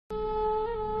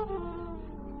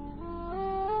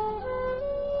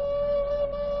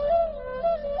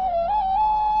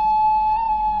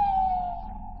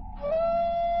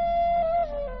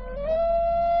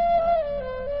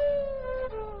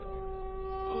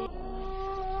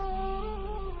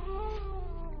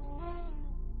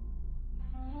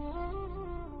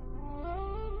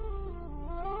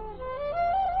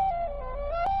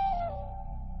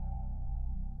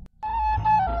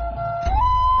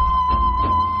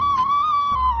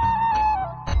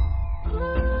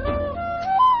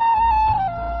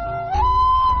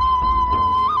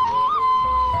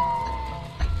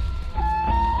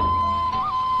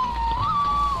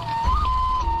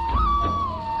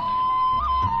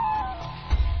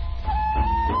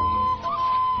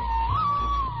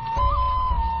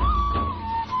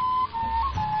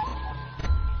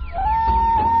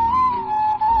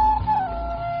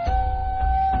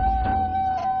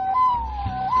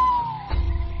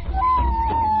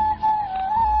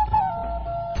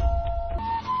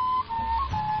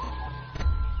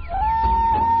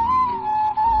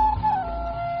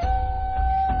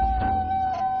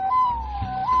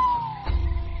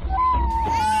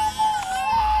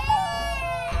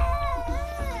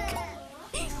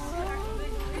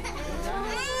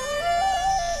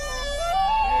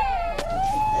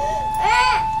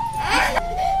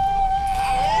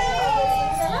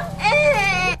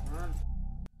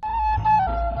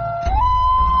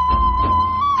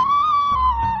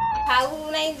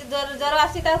ଜ୍ୱର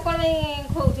ଆସୁଛି ତାକୁ କ'ଣ ପାଇଁ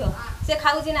ଖୁଆଉଛ? ସେ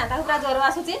ଖାଉଛି ନା, ତାକୁ ପୁରା ଜ୍ୱର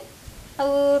ଆସୁଛି ଆଉ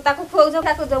ତାକୁ ଖୁଆଉଛ,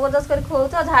 ତାକୁ ଜବରଦସ୍ତ କରି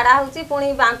ଖୁଆଉଛ, ଝାଡ଼ା ହେଉଛି ପୁଣି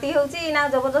ବାନ୍ତି ହେଉଛି ନା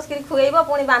ଜବରଦସ୍ତ କରି ଖୁଆଇବ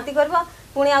ପୁଣି ବାନ୍ତି କରିବ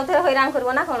ପୁଣି ଆଉ ଥରେ ହଇରାଣ କରିବ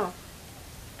ନା କ'ଣ?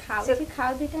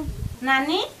 ଖାଉଛି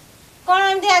ନାନୀ କ'ଣ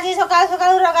ଏମିତି ଆଜି ସକାଳୁ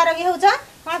ସକାଳୁ ରଗାରଗି ହେଉଛ?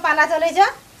 କ'ଣ ପାଲା ଚଲେଇଛ?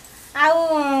 ଆଉ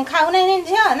ଖାଉନାହିଁ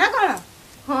ଝିଅ ନା କ'ଣ?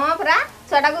 ହଁ ପରା,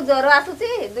 ଛୁଆଟାକୁ ଜ୍ୱର ଆସୁଛି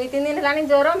 2-3 ଦିନ ହେଲାଣି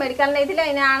ଜ୍ୱର, ମେଡ଼ିକାଲ ନେଇଥିଲେ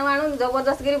ଏଇନା ଆଣୁ ଆଣୁ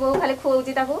ଜବରଦସ୍ତ କରି ବୋହୁ ଖାଲି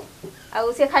ଖୁଆଉଛି ତାକୁ। ଆଉ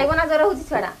ସେ ଖାଇବ ନା ଜ୍ୱର ହେଉଛି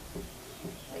ଛୁଆଟା?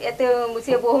 ଏତେ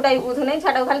ସେ ବୋହୁଟା ବି ବୁଝୁନାହିଁ,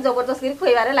 ଛୁଆଟାକୁ ଖାଲି ଜବରଦସ୍ତ କରି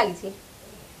ଖୁଆଇବାରେ ଲାଗିଛି।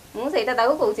 ମୁଁ ସେଇଟା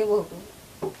ତାକୁ କହୁଛି ବୋହୁକୁ।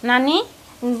 ନାନୀ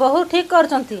ବୋହୁ ଠିକ୍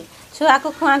କରୁଛନ୍ତି, ଛୁଆକୁ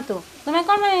ଖୁଆନ୍ତୁ। ତୁମେ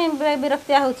କ'ଣ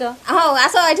ବିରକ୍ତିଆ ହେଉଛ? ହଉ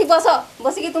ଆସ ଏଠି ବସ,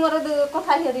 ବସିକି ତୁମର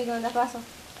କଥା ହେଇ ଦୁଇ ଜଣ ଯାକ ଆସ।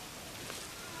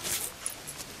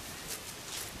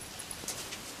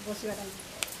 ବସିବା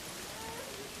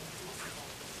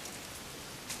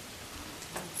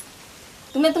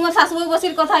ତୁମେ ତୁମର ଶାଶୁ ବୋହୁ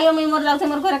ବସିକି କଥା ହେଇବ, ମୁଇଁ ମୋର ଯାଉଛି,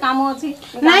 ମୋର ଘରେ କାମ ଅଛି।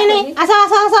 ନାଇଁ ନାଇଁ ଆସ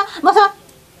ଆସ ଆସ ବସ,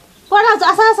 କୁଆଡ଼େ ଆସ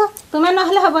ଆସ ଆସ, ତୁମେ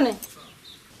ନହେଲେ ହେବନି।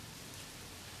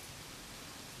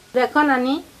 ଦେଖ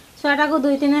ନାନୀ, ଛୁଆଟାକୁ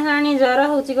 2-3 ଦିନ ହେଲାଣି ଜ୍ୱର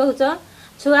ହେଉଛି କହୁଛ,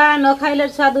 ଛୁଆ ନ ଖାଇଲେ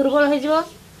ଛୁଆ ଦୁର୍ବଳ ହେଇଯିବ।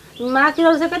 ମା କ୍ଷୀର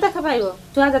ସେ କେତେ ପାଇବ?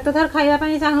 ଛୁଆ ଯେତେଥର ଖାଇବା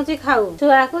ପାଇଁ ଚାହୁଁଛି ଖାଉ,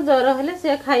 ଛୁଆକୁ ଜ୍ୱର ହେଲେ ସେ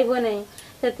ଖାଇବ ନାହିଁ।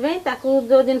 ସେଥିପାଇଁ ତାକୁ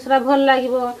ଯେଉଁ ଜିନିଷଟା ଭଲ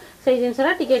ଲାଗିବ ସେଇ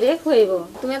ଜିନିଷଟା ଟିକେ ଟିକେ ଖୁଆଇବ।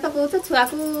 ତୁମେ ତ କହୁଛ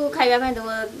ଛୁଆକୁ ଖାଇବା ପାଇଁ ଦେବ,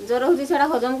 ଜ୍ୱର ହେଉଛି ଛୁଆଟା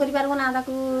ହଜମ କରିପାରିବ ନା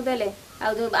ତାକୁ ଦେଲେ?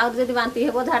 ଆଉ ଯଦି ବାନ୍ତି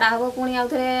ହେବ ଝାଡ଼ା ହେବ ପୁଣି ଆଉ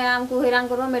ଥରେ ଆମକୁ ହଇରାଣ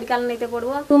କରିବ, ମେଡ଼ିକାଲ ନେଇତେ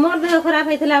ପଡ଼ିବ। ତୁମର ଦେହ ଖରାପ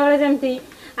ହେଇଥିଲା ବେଳେ ଯେମିତି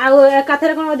ଆଉ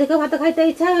ଏକାଥରେ କ'ଣ ଅଧିକ ଭାତ ଖାଇତେ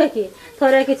ଇଚ୍ଛା ହୁଏ କି?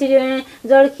 ଥରେ କିଛି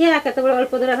ଜଳଖିଆ, କେତେବେଳେ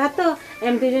ଅଳ୍ପ ଦୂର ଭାତ,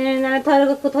 ଏମିତି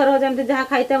ଥର ଯେମିତି ଯାହା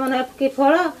ଖାଇତେ ମନ କି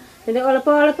ଫଳ, ସେମିତି ଅଳ୍ପ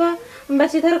ଅଳ୍ପ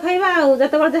ବେଶୀ ଥର ଖାଇବା। ଆଉ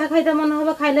ଯେତେବେଳେ ଯାହା ଖାଇତେ ମନ ହେବ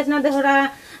ଖାଇଲେ ସିନା ଦେହଟା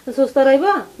ସୁସ୍ଥ ରହିବ,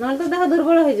 ନହେଲେ ତ ଦେହ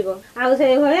ଦୁର୍ବଳ ହେଇଯିବ। ଆଉ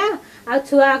ସେଇଭଳିଆ ଆଉ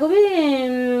ଛୁଆକୁ ବି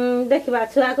ଦେଖିବା,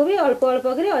 ଛୁଆକୁ ବି ଅଳ୍ପ ଅଳ୍ପ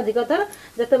କରି ଅଧିକ ଥର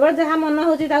ଯେତେବେଳେ ଯାହା ମନ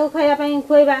ହେଉଛି ତାକୁ ଖାଇବା ପାଇଁ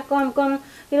ଖୁଆଇବା, କମ୍ କମ୍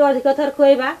କି ଅଧିକ ଥର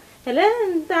ଖୁଆଇବା, ହେଲେ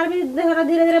ତାର ବି ଦେହଟା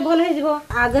ଧୀରେ ଧୀରେ ଭଲ ହେଇଯିବ।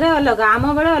 ଆଗରେ ଅଲଗା, ଆମ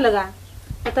ବେଳେ ଅଲଗା।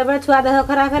 ସେତେବେଳେ ଛୁଆ ଦେହ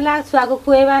ଖରାପ ହେଲା, ଛୁଆକୁ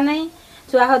ଖୁଆଇବା ନାହିଁ,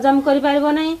 ଛୁଆ ହଜମ କରିପାରିବ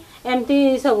ନାହିଁ, ଏମିତି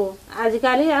ସବୁ।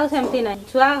 ଆଜିକାଲି ଆଉ ସେମିତି ନାହିଁ,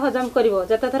 ଛୁଆ ହଜମ କରିବ,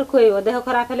 ଯେତେ ଥର ଖୁଆଇବ, ଦେହ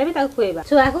ଖରାପ ହେଲେ ବି ତାକୁ ଖୁଆଇବା।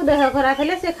 ଛୁଆକୁ ଦେହ ଖରାପ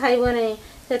ହେଲେ ସେ ଖାଇବ ନାହିଁ,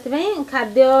 ସେଥିପାଇଁ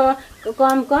ଖାଦ୍ୟ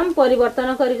କମ୍ କମ୍ ପରିବର୍ତ୍ତନ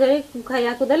କରି କରି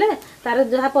ଖାଇବାକୁ ଦେଲେ ତାର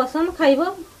ଯାହା ପସନ୍ଦ ଖାଇବ,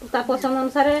 ତା ପସନ୍ଦ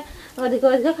ଅନୁସାରେ ଅଧିକ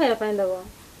ଅଧିକ ଖାଇବା ପାଇଁ ଦେବ।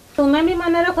 ତୁମେ ବି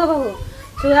ମନେ ରଖ ବୋହୁ,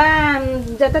 ଛୁଆ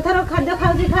ଯେତେ ଥର ଖାଦ୍ୟ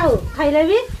ଖାଉଛି ଖାଉ, ଖାଇଲେ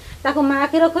ବି ତାକୁ ମା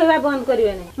କ୍ଷୀର ଖୁଆଇବା ବନ୍ଦ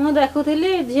କରିବେନି। ମୁଁ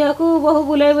ଦେଖୁଥିଲି ଝିଅକୁ ବୋହୁ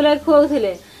ବୁଲେଇ ବୁଲେଇ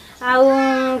ଖୁଆଉଥିଲେ, ଆଉ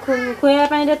ଖୁଆଇବା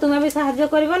ପାଇଁରେ ତୁମେ ବି ସାହାଯ୍ୟ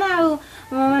କରିବ ନା। ଆଉ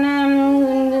ମାନେ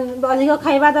ଅଧିକ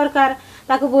ଖାଇବା ଦରକାର,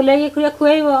 ତାକୁ ବୁଲେଇକି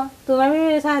ଖୁଆଇବ, ତୁମେ ବି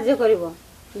ସାହାଯ୍ୟ କରିବ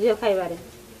ଝିଅ ଖାଇବାରେ।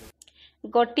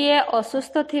 ଗୋଟିଏ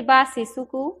ଅସୁସ୍ଥ ଥିବା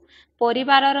ଶିଶୁକୁ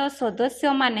ପରିବାରର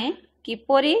ସଦସ୍ୟମାନେ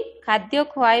କିପରି ଖାଦ୍ୟ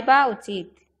ଖୁଆଇବା ଉଚିତ?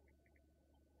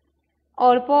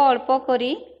 ଅଳ୍ପ ଅଳ୍ପ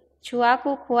କରି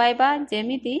ଛୁଆକୁ ଖୁଆଇବା,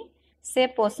 ଯେମିତି ସେ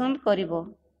ପସନ୍ଦ କରିବ।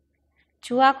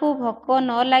 ଛୁଆକୁ ଭୋକ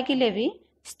ନ ଲାଗିଲେ ବି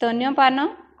ସ୍ତନ୍ୟପାନ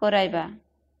କରାଇବା।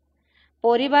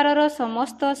 ପରିବାରର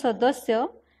ସମସ୍ତ ସଦସ୍ୟ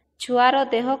ଛୁଆର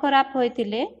ଦେହ ଖରାପ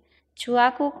ହୋଇଥିଲେ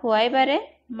ଛୁଆକୁ ଖୁଆଇବାରେ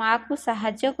ମାଆକୁ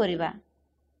ସାହାଯ୍ୟ କରିବା।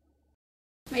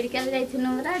 ମେଡ଼ିକାଲ ଯାଇଥିଲୁ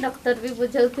ପରା, ଡକ୍ଟର ବି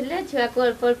ବୁଝାଉଥିଲେ ଛୁଆକୁ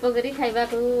ଅଳ୍ପ ଅଳ୍ପ କରି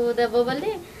ଖାଇବାକୁ ଦେବ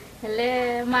ବୋଲି, ହେଲେ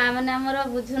ମା ମାନେ ଆମର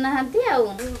ବୁଝୁନାହାନ୍ତି। ଆଉ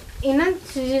ଇନା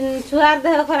ଛୁଆର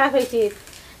ଦେହ ଖରାପ ହେଇଛି,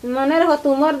 ମନେ ରଖ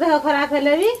ତୁମର ଦେହ ଖରାପ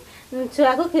ହେଲେ ବି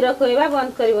ଛୁଆକୁ କ୍ଷୀର ଖୁଆଇବା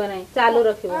ବନ୍ଦ କରିବ ନାହିଁ, ଚାଲୁ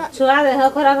ରଖିବ। ଛୁଆ ଦେହ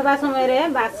ଖରାପ ହେବା ସମୟରେ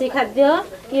ବାସି ଖାଦ୍ୟ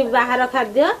କି ବାହାର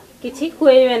ଖାଦ୍ୟ କିଛି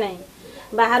ଖୁଆଇବେ ନାହିଁ,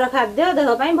 ବାହାର ଖାଦ୍ୟ ଦେହ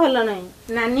ପାଇଁ ଭଲ ନାହିଁ।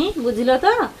 ନାନୀ ବୁଝିଲ ତ?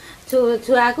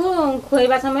 ଛୁଆକୁ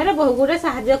ଖୁଆଇବା ସମୟରେ ବହୁ ଗୁଡ଼େ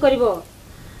ସାହାଯ୍ୟ କରିବ,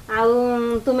 ଆଉ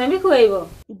ତୁମେ ବି ଖୁଆଇବ।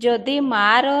 ଯଦି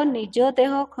ମାଆର ନିଜ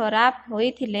ଦେହ ଖରାପ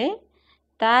ହୋଇଥିଲେ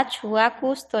ତା ଛୁଆକୁ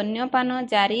ସ୍ତନ୍ୟପାନ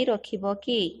ଜାରି ରଖିବ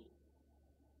କି?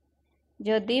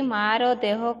 ଯଦି ମାଆର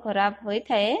ଦେହ ଖରାପ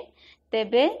ହୋଇଥାଏ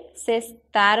ତେବେ ସେ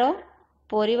ତାର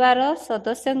ପରିବାର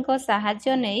ସଦସ୍ୟଙ୍କ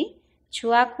ସାହାଯ୍ୟ ନେଇ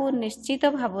ଛୁଆକୁ ନିଶ୍ଚିତ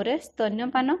ଭାବରେ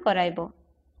ସ୍ତନ୍ୟପାନ କରାଇବ।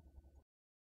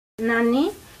 ନାନୀ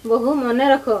ବୋହୁ ମନେ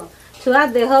ରଖ, ଛୁଆ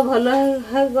ଦେହ ଭଲ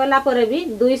ହେଇଗଲା ପରେ ବି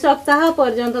 2 ସପ୍ତାହ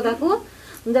ପର୍ଯ୍ୟନ୍ତ ତାକୁ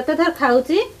ଯେତେଥର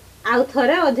ଖାଉଛି ଆଉ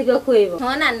ଥରେ ଅଧିକ ଖୁଆଇବ।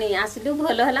 ହଁ ନାନୀ, ଆସିଲୁ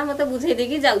ଭଲ ହେଲା, ମତେ ବୁଝେଇ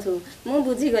ଦେଇକି ଯାଉଛୁ, ମୁଁ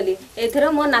ବୁଝିଗଲି। ଏଥର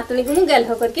ମୋ ନାତୁଣୀକୁ ମୁଁ ଗେଲ୍ହ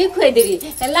କରିକି ଖୁଆଇଦେବି।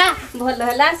 ହେଲା, ଭଲ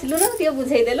ହେଲା, ଆସିଲୁନୁ ଟିକେ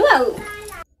ବୁଝେଇଦେଲୁ। ଆଉ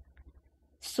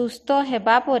ସୁସ୍ଥ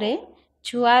ହେବା ପରେ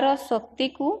ଛୁଆର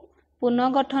ଶକ୍ତିକୁ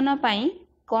ପୁନର୍ଗଠନ ପାଇଁ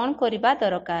କ'ଣ କରିବା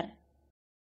ଦରକାର?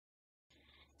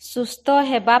 ସୁସ୍ଥ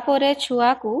ହେବା ପରେ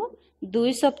ଛୁଆକୁ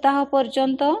 2 ସପ୍ତାହ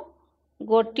ପର୍ଯ୍ୟନ୍ତ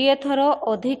ଗୋଟିଏ ଥର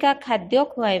ଅଧିକା ଖାଦ୍ୟ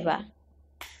ଖୁଆଇବା।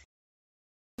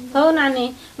 ହଉ ନାନୀ,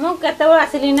 ମୁଁ କେତେବେଳେ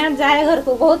ଆସିଲି ନା, ଯାଏ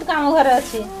ଘରକୁ, ବହୁତ କାମ ଘରେ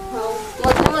ଅଛି। ହଉ,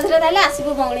 ମଝିରେ ମଝିରେ ତାହେଲେ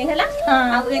ଆସିବୁ ଭଉଣୀ, ହେଲା।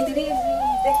 ଆଉ ଏମିତି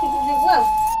ଦେଖିକି ଯିବୁ ଆଉ।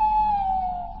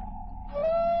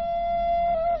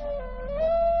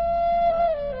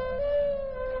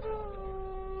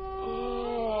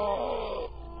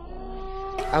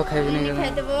 ଆଉ ଖାଇବିନି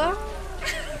ଖାଇଦେବ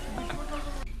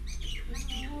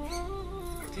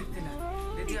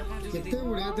କେତେ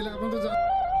ବଢିଆ ଥିଲା ଆପଣ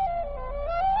ତ